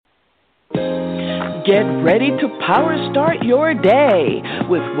Get ready to power start your day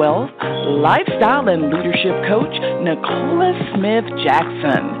with wealth, lifestyle, and leadership coach Nicola Smith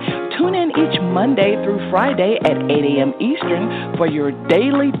Jackson. Tune in each Monday through Friday at 8 a.m. Eastern for your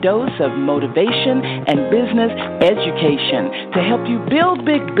daily dose of motivation and business education to help you build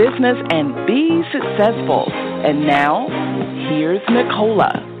big business and be successful. And now, here's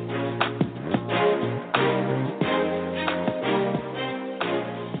Nicola.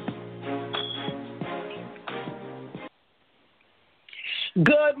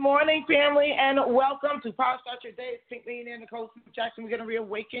 Good morning, family, and welcome to PowerStart Your Day. It's Pink Millionaire Nicole Jackson. We're going to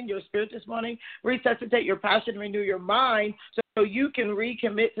reawaken your spirit this morning, resuscitate your passion, renew your mind so you can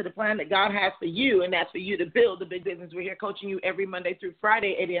recommit to the plan that God has for you, and that's for you to build the big business. We're here coaching you every Monday through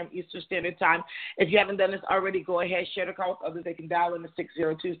Friday, 8 a.m. Eastern Standard Time. If you haven't done this already, go ahead, share the call with others. They can dial in to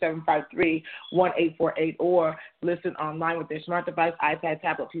 602-753-1848 or listen online with their smart device, iPad,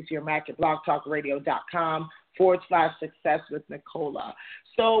 tablet, PC, or Mac at blogtalkradio.com/success with Nicola.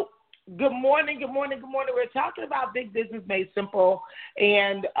 So good morning. We're talking about big business made simple,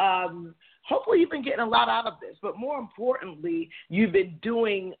 and hopefully you've been getting a lot out of this, but more importantly, you've been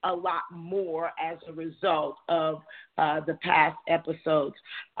doing a lot more as a result of the past episodes.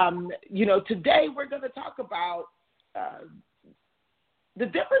 Today we're going to talk about the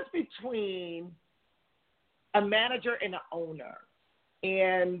difference between a manager and an owner,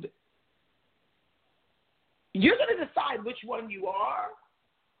 and you're going to decide which one you are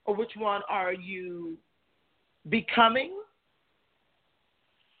or which one are you becoming.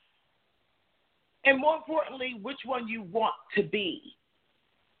 And more importantly, which one you want to be.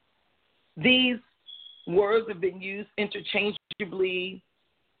 These words have been used interchangeably,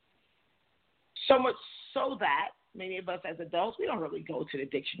 so much so that many of us as adults, we don't really go to the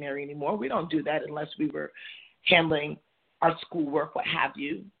dictionary anymore. We don't do that unless we were handling our schoolwork, what have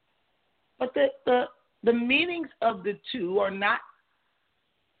you. But the meanings of the two are not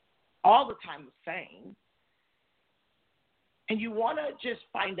all the time the same. And you want to just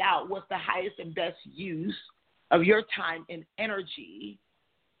find out what's the highest and best use of your time and energy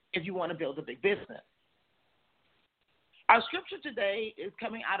if you want to build a big business. Our scripture today is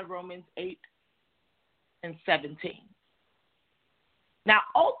coming out of Romans 8 and 17. Now,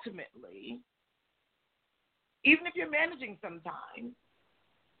 ultimately, even if you're managing sometime,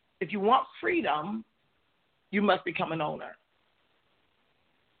 if you want freedom, you must become an owner.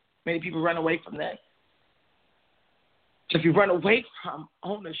 Many people run away from this. If you run away from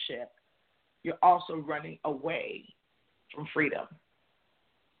ownership, you're also running away from freedom.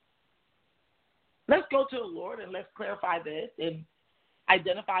 Let's go to the Lord and let's clarify this and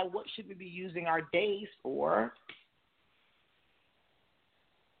identify what should we be using our days for,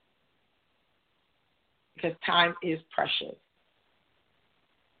 because time is precious.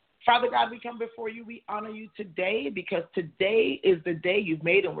 Father God, we come before you. We honor you today because today is the day you've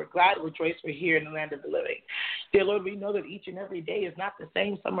made, and we're glad and rejoice we're here in the land of the living. Dear Lord, we know that each and every day is not the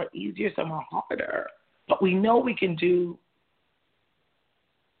same. Some are easier, some are harder. But we know we can do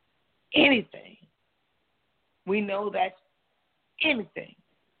anything. We know that anything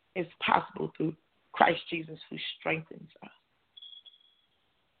is possible through Christ Jesus who strengthens us.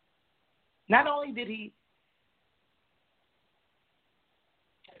 Not only did he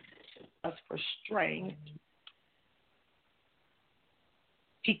us for strength,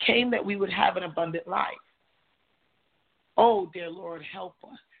 he came that we would have an abundant life. Oh, dear Lord, help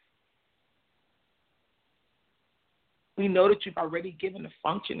us. We know that you've already given the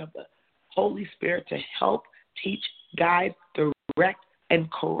function of the Holy Spirit to help, teach, guide, direct, and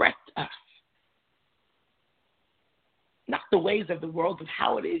correct us. Not the ways of the world, but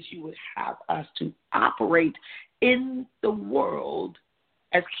how it is you would have us to operate in the world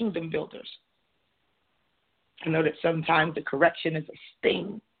as kingdom builders. I know that sometimes the correction is a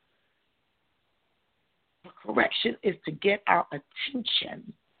sting. The correction is to get our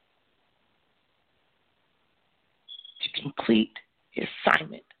attention to complete the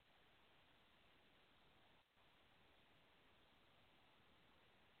assignment.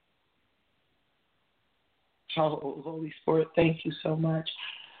 Oh, Holy Spirit, thank you so much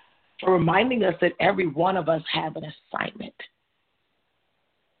for reminding us that every one of us have an assignment.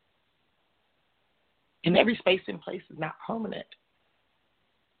 And every space and place is not permanent.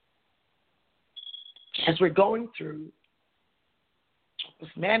 As we're going through, help us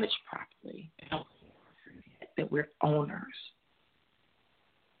manage properly and help us forget that we're owners.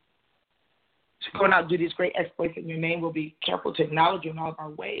 So going out and do these great exploits in your name, we'll be careful to acknowledge you in all of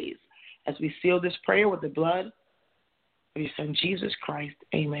our ways as we seal this prayer with the blood of your Son, Jesus Christ.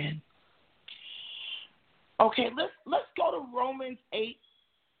 Amen. Okay, let's go to Romans 8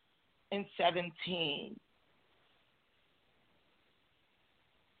 and 17.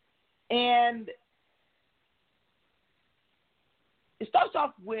 And it starts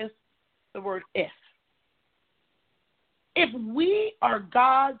off with the word if. If we are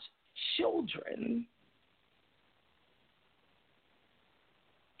God's children,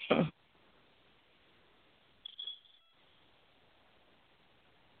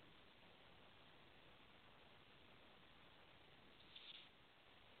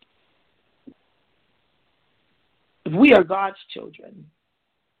 if we are God's children,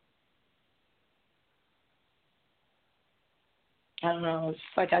 I don't know, it's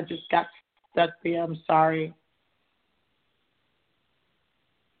like I just got stuck there. I'm sorry.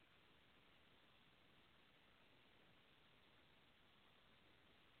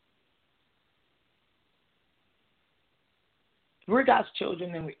 We're God's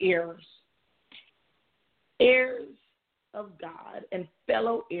children and we're heirs. Heirs of God and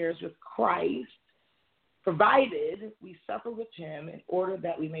fellow heirs with Christ, provided we suffer with him in order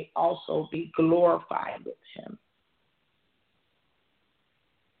that we may also be glorified with him.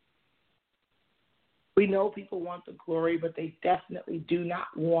 We know people want the glory, but they definitely do not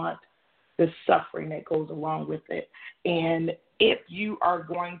want the suffering that goes along with it. And if you are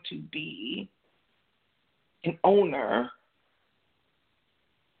going to be an owner,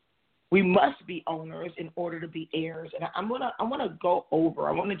 we must be owners in order to be heirs. And I want to go over.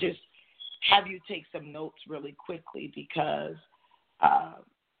 I want to just have you take some notes really quickly because I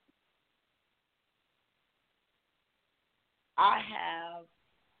have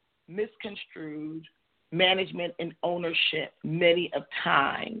misconstrued management and ownership many of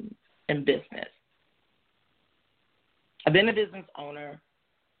times in business. I've been a business owner.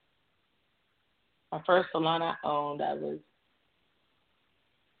 My first salon I owned, I was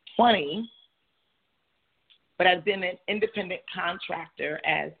 20, but I've been an independent contractor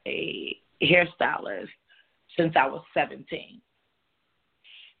as a hairstylist since I was 17.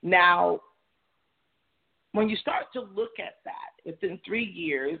 Now, when you start to look at that, within 3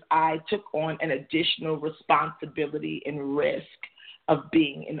 years, I took on an additional responsibility and risk of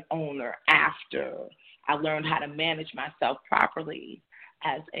being an owner after I learned how to manage myself properly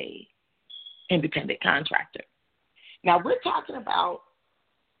as a independent contractor. Now, we're talking about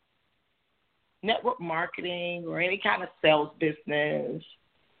network marketing or any kind of sales business.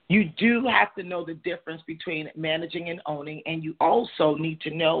 You do have to know the difference between managing and owning, and you also need to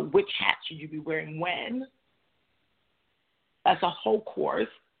know which hat should you be wearing when. That's a whole course.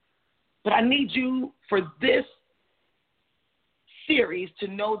 But I need you for this series to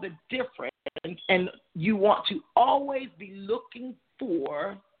know the difference, and you want to always be looking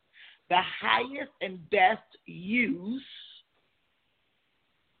for the highest and best use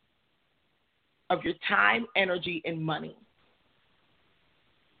of your time, energy, and money.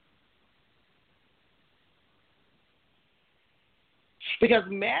 Because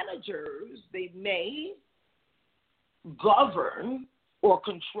managers, they may govern or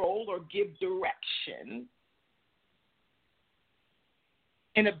control or give direction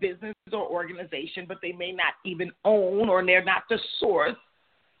in a business or organization, but they may not even own, or they're not the source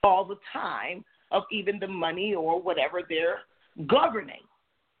all the time of even the money or whatever they're governing.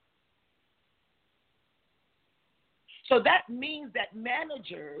 So that means that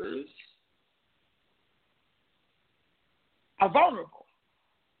managers are vulnerable.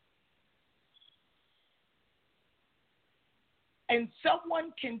 And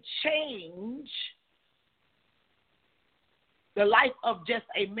someone can change the life of just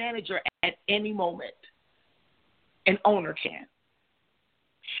a manager at any moment. An owner can.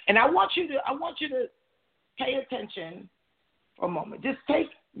 And I want you to pay attention for a moment. Just take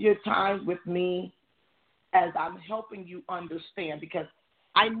your time with me as I'm helping you understand, because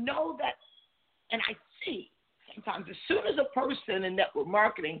I know that, and I see sometimes as soon as a person in network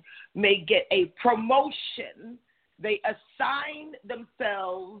marketing may get a promotion, they assign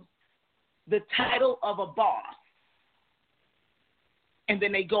themselves the title of a boss, and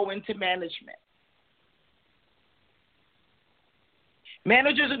then they go into management.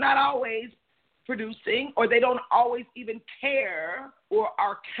 Managers are not always producing, or they don't always even care or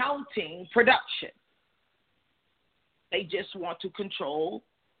are counting production. They just want to control,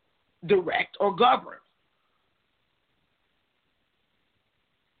 direct, or govern.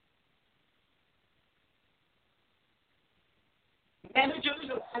 Managers,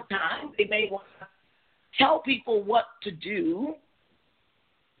 a lot of times, they may want to tell people what to do,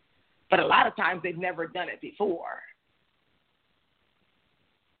 but a lot of times they've never done it before.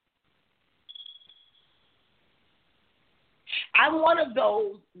 I'm one of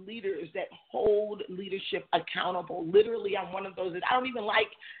those leaders that hold leadership accountable. Literally, I'm one of those that I don't even like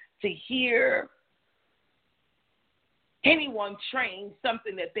to hear anyone train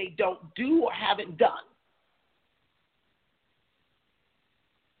something that they don't do or haven't done.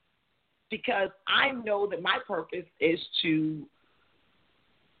 Because I know that my purpose is to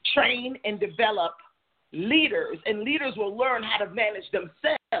train and develop leaders, and leaders will learn how to manage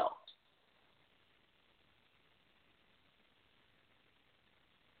themselves.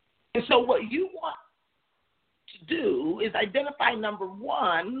 And so what you want to do is identify, number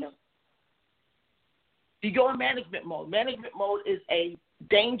one, you go in management mode. Management mode is a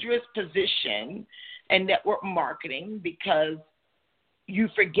dangerous position in network marketing because you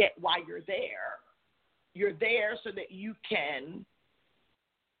forget why you're there. You're there so that you can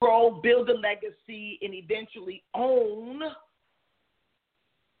grow, build a legacy, and eventually own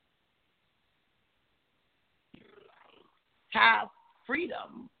your life, have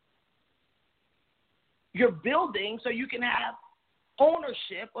freedom. You're building so you can have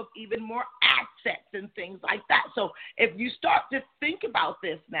ownership of even more assets and things like that. So if you start to think about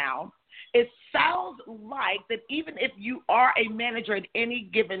this now, it sounds like that even if you are a manager at any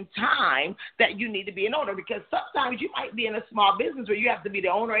given time, that you need to be an owner, because sometimes you might be in a small business where you have to be the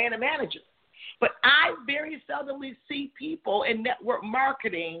owner and a manager. But I very seldomly see people in network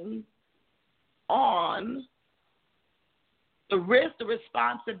marketing on the risk, the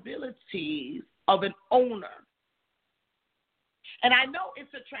responsibilities of an owner. And I know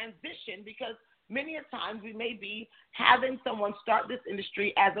it's a transition because many a times we may be having someone start this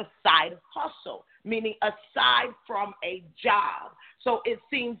industry as a side hustle, meaning aside from a job. So it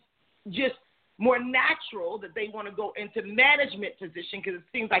seems just more natural that they want to go into management position because it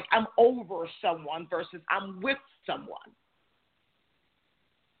seems like I'm over someone versus I'm with someone.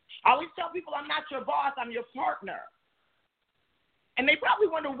 I always tell people I'm not your boss, I'm your partner. And they probably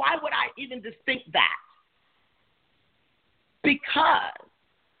wonder, why would I even just think that? Because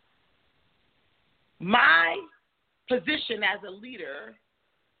my position as a leader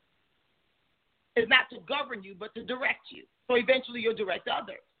is not to govern you, but to direct you. So eventually you'll direct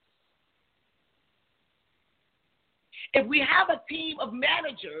others. If we have a team of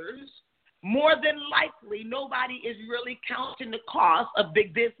managers, more than likely nobody is really counting the cost of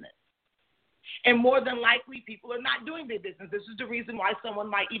big business. And more than likely, people are not doing their business. This is the reason why someone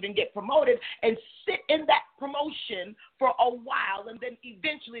might even get promoted and sit in that promotion for a while, and then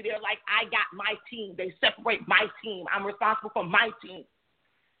eventually they're like, I got my team. They separate my team. I'm responsible for my team.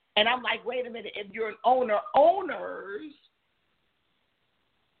 And I'm like, wait a minute, if you're an owner, owners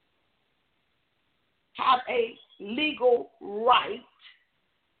have a legal right,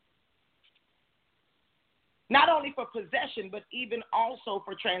 not only for possession, but even also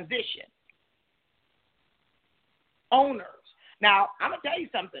for transition. Owners. Now, I'm going to tell you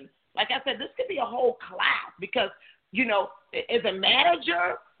something. Like I said, this could be a whole class because, you know, as a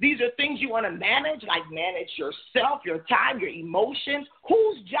manager, these are things you want to manage, like manage yourself, your time, your emotions.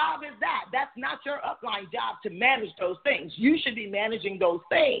 Whose job is that? That's not your upline job to manage those things. You should be managing those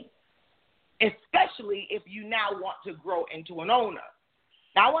things, especially if you now want to grow into an owner.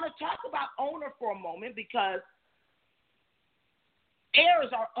 Now, I want to talk about owner for a moment because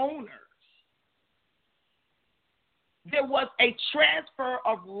heirs are owners. There was a transfer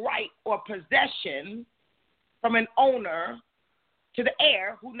of right or possession from an owner to the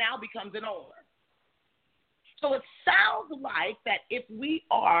heir who now becomes an owner. So it sounds like that if we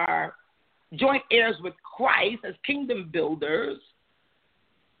are joint heirs with Christ as kingdom builders,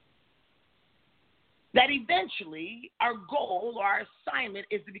 that eventually our goal or our assignment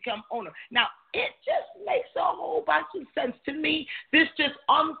is to become owner. Now, it just makes a whole bunch of sense to me. This just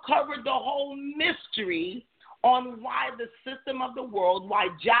uncovered the whole mystery on why the system of the world, why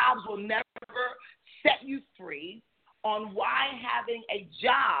jobs will never set you free, on why having a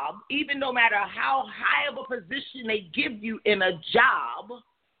job, even no matter how high of a position they give you in a job,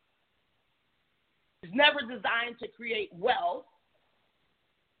 is never designed to create wealth.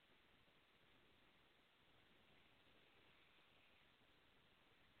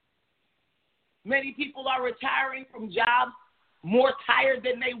 Many people are retiring from jobs more tired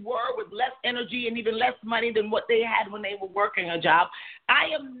than they were, with less energy and even less money than what they had when they were working a job.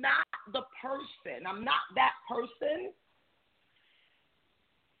 I am not the person, I'm not that person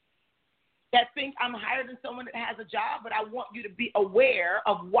that thinks I'm higher than someone that has a job, but I want you to be aware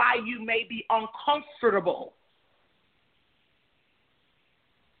of why you may be uncomfortable.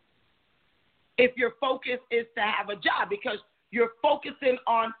 If your focus is to have a job, because you're focusing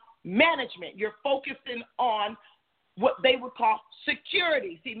on management, you're focusing on what they would call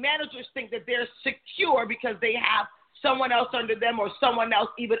security. See, managers think that they're secure because they have someone else under them or someone else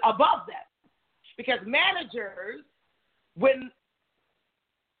even above them. Because managers, when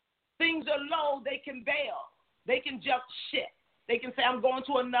things are low, they can bail. They can jump ship. They can say, I'm going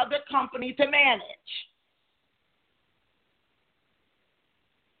to another company to manage.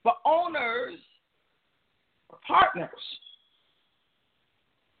 But owners are partners.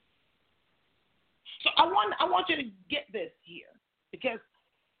 So I want you to get this here, because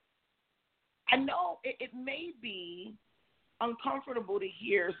I know it may be uncomfortable to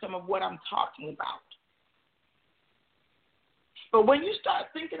hear some of what I'm talking about. But when you start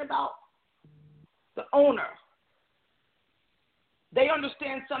thinking about the owner, they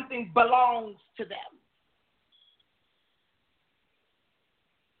understand something belongs to them.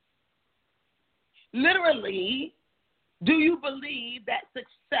 Literally, do you believe that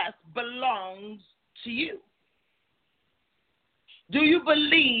success belongs to you? Do you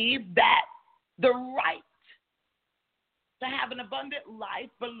believe that the right to have an abundant life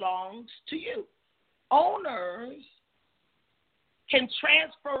belongs to you? Owners can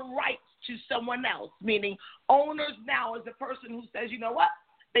transfer rights to someone else, meaning owners now is the person who says, you know what,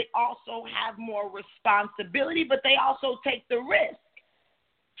 they also have more responsibility, but they also take the risk,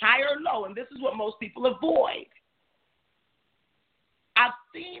 high or low, and this is what most people avoid. I've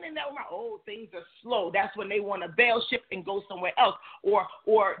seen in that, things are slow. That's when they want to bail ship and go somewhere else, or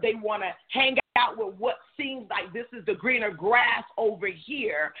they want to hang out with what seems like this is the greener grass over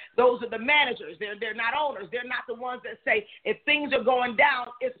here. Those are the managers. They're not owners. They're not the ones that say, if things are going down,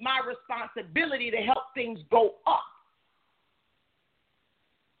 it's my responsibility to help things go up.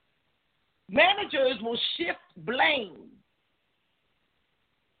 Managers will shift blame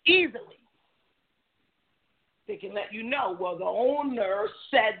easily. They can let you know, well, the owner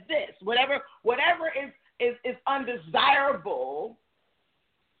said this. Whatever is undesirable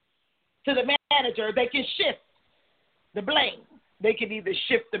to the manager, they can shift the blame. They can either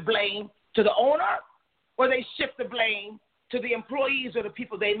shift the blame to the owner, or they shift the blame to the employees or the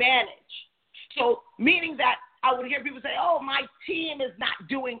people they manage. So meaning that I would hear people say, my team is not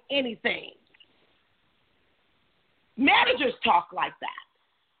doing anything. Managers talk like that.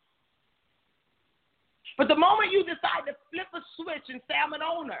 But the moment you decide to flip a switch and say, I'm an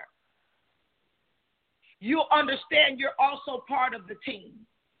owner, you'll understand you're also part of the team.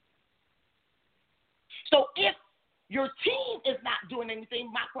 So if your team is not doing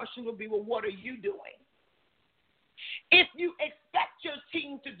anything, my question would be, well, what are you doing? If you expect your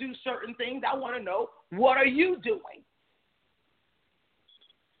team to do certain things, I want to know, what are you doing?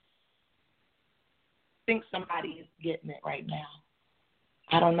 I think somebody is getting it right now.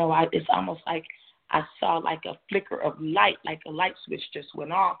 I don't know. It's almost like I saw like a flicker of light, like a light switch just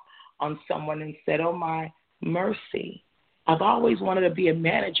went off on someone and said, oh, my mercy. I've always wanted to be a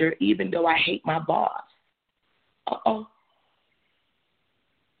manager, even though I hate my boss. Uh-oh.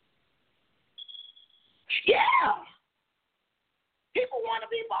 Yeah. People want to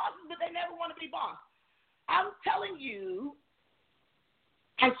be bosses, but they never want to be boss. I'm telling you,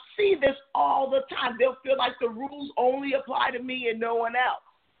 I see this all the time. They'll feel like the rules only apply to me and no one else.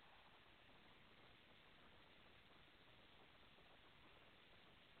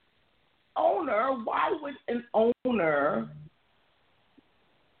 Owner, why would an owner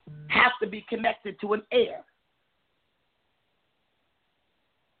have to be connected to an heir?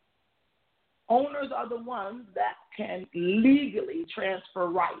 Owners are the ones that can legally transfer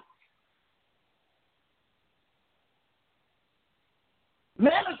rights.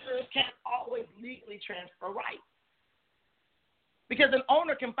 Managers can't always legally transfer rights, because an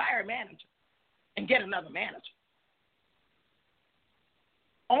owner can fire a manager and get another manager.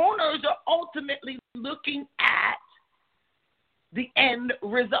 Owners are ultimately looking at the end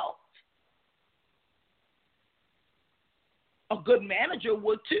result. A good manager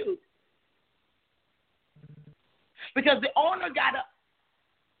would too, because the owner got to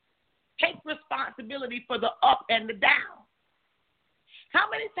take responsibility for the up and the down. How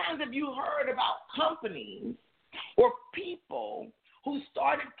many times have you heard about companies or people who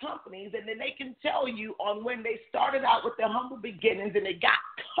started companies, and then they can tell you on when they started out with their humble beginnings and it got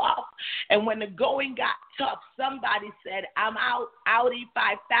tough, and when the going got tough, somebody said, I'm out, Audi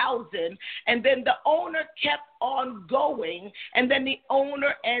 5000, and then the owner kept on going, and then the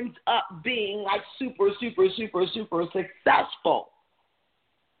owner ends up being like super successful.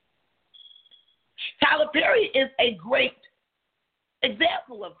 Tyler Perry is a great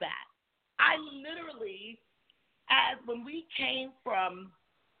example of that. I literally, when we came from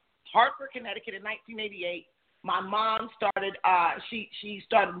Hartford, Connecticut in 1988, my mom started, she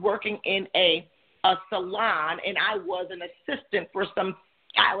started working in a salon, and I was an assistant for some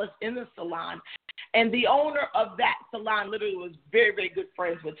stylists in the salon. And the owner of that salon literally was very, very good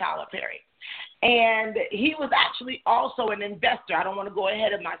friends with Tyler Perry. And he was actually also an investor. I don't want to go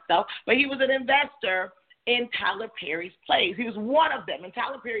ahead of myself, but he was an investor in Tyler Perry's plays. He was one of them. And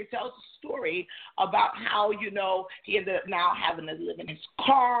Tyler Perry tells a story about how, he ended up now having to live in his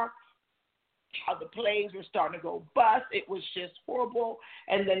car, how the plays were starting to go bust. It was just horrible.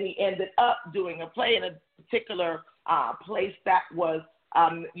 And then he ended up doing a play in a particular place that was,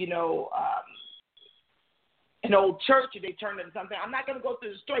 an old church, and they turned it into something. I'm not going to go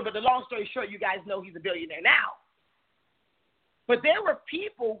through the story, but the long story short, you guys know he's a billionaire now. But there were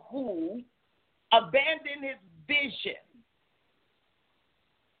people who abandoned his vision.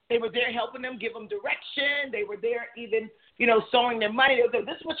 They were there helping them, give them direction. They were there even, sowing their money. They would say,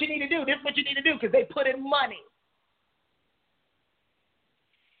 this is what you need to do. This is what you need to do, because they put in money.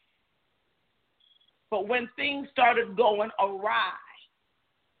 But when things started going awry,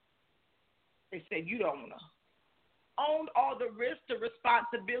 they said, you don't know. Owned all the risks, the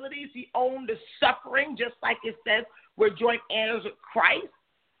responsibilities. He owned the suffering, just like it says we're joint heirs with Christ.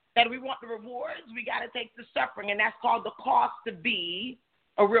 That we want the rewards, we got to take the suffering, and that's called the cost to be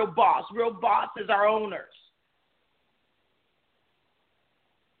a real boss. Real bosses are owners.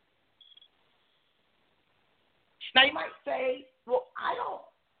 Now you might say, well, I don't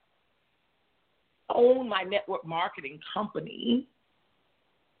own my network marketing company.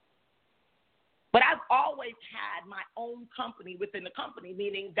 But I've always had my own company within the company,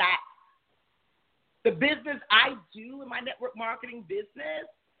 meaning that the business I do in my network marketing business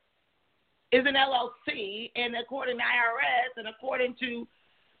is an LLC, and according to IRS and according to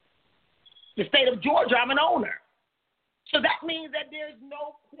the state of Georgia, I'm an owner. So that means that there's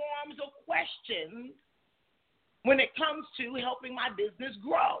no qualms or questions when it comes to helping my business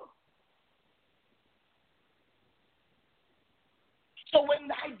grow. So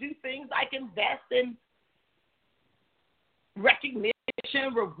when I do things like invest in recognition,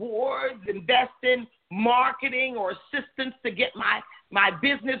 rewards, invest in marketing or assistance to get my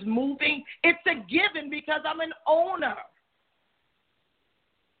business moving, it's a given because I'm an owner.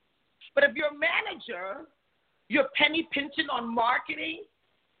 But if you're a manager, you're penny pinching on marketing,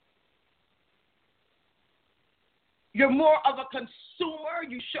 you're more of a consumer,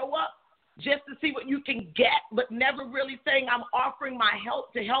 you show up just to see what you can get, but never really saying I'm offering my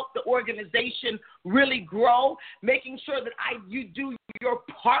help to help the organization really grow, making sure that you do your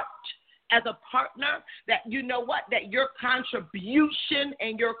part as a partner, that that your contribution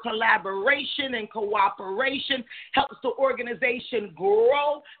and your collaboration and cooperation helps the organization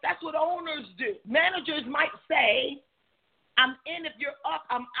grow. That's what owners do. Managers might say, I'm in if you're up,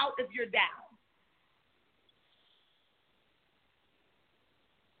 I'm out if you're down.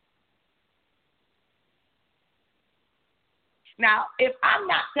 Now, if I'm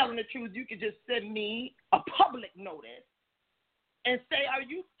not telling the truth, you can just send me a public notice and say, are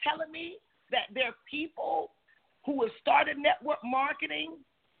you telling me that there are people who have started network marketing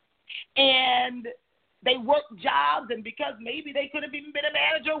and they work jobs, and because maybe they could have even been a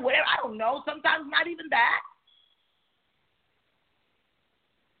manager, whatever, I don't know, sometimes not even that,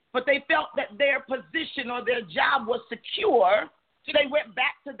 but they felt that their position or their job was secure, so they went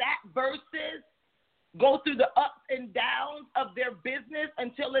back to that versus go through the ups and downs of their business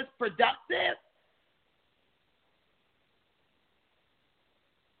until it's productive?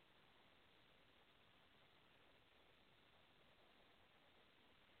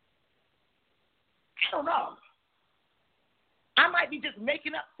 I don't know. I might be just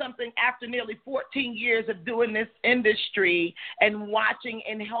making up something after nearly 14 years of doing this industry and watching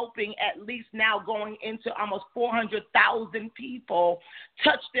and helping at least now going into almost 400,000 people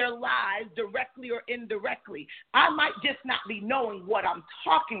touch their lives directly or indirectly. I might just not be knowing what I'm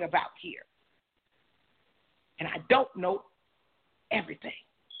talking about here. And I don't know everything.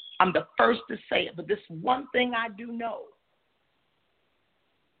 I'm the first to say it, but this one thing I do know.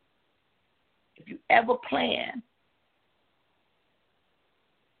 If you ever plan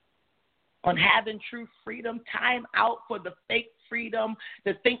on having true freedom, time out for the fake freedom,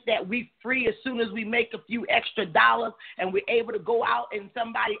 to think that we free as soon as we make a few extra dollars and we're able to go out and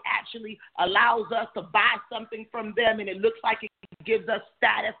somebody actually allows us to buy something from them and it looks like it gives us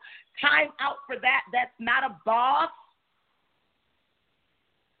status. Time out for that. That's not a boss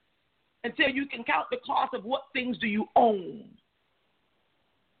until you can count the cost of what things do you own.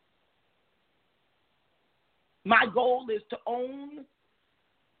 My goal is to own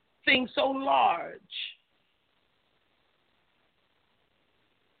things so large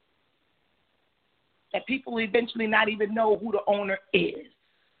that people eventually not even know who the owner is.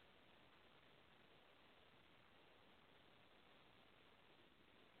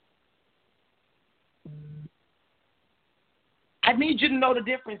 I need you to know the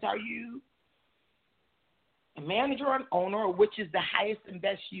difference. Are you A manager or an owner, which is the highest and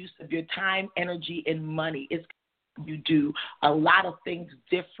best use of your time, energy, and money, is you do a lot of things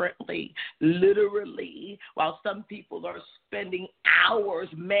differently. Literally, while some people are spending hours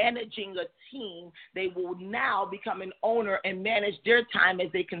managing a team, they will now become an owner and manage their time as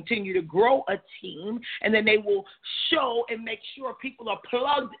they continue to grow a team. And then they will show and make sure people are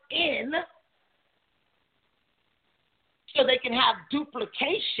plugged in so they can have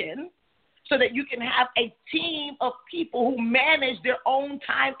duplication, so that you can have a team of people who manage their own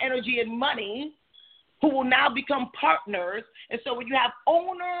time, energy, and money, who will now become partners. And so when you have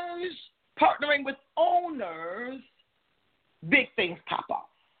owners partnering with owners, big things pop off.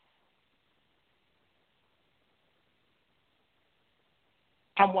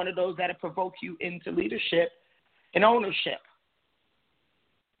 I'm one of those that provoke you into leadership and ownership.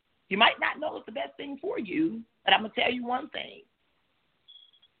 You might not know it's the best thing for you, but I'm going to tell you one thing.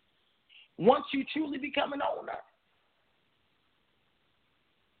 Once you truly become an owner,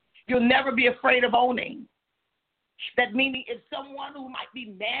 you'll never be afraid of owning. That meaning if someone who might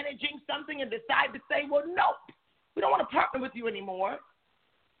be managing something and decide to say, well, nope, we don't want to partner with you anymore,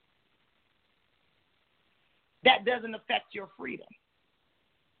 that doesn't affect your freedom.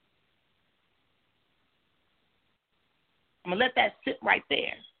 I'm going to let that sit right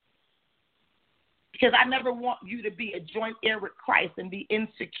there. Because I never want you to be a joint heir with Christ and be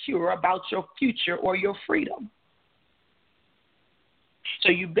insecure about your future or your freedom. So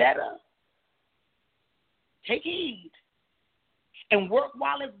you better take heed and work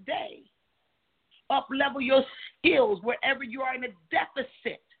while it's day. Up-level your skills wherever you are in a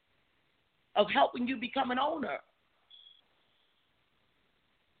deficit of helping you become an owner.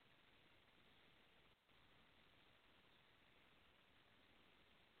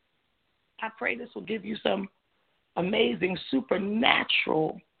 I pray this will give you some amazing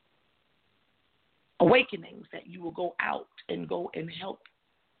supernatural awakenings that you will go out and help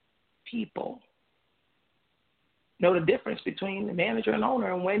people know the difference between the manager and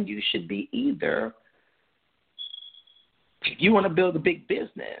owner and when you should be either. If you want to build a big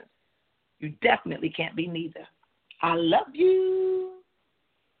business, you definitely can't be neither. I love you.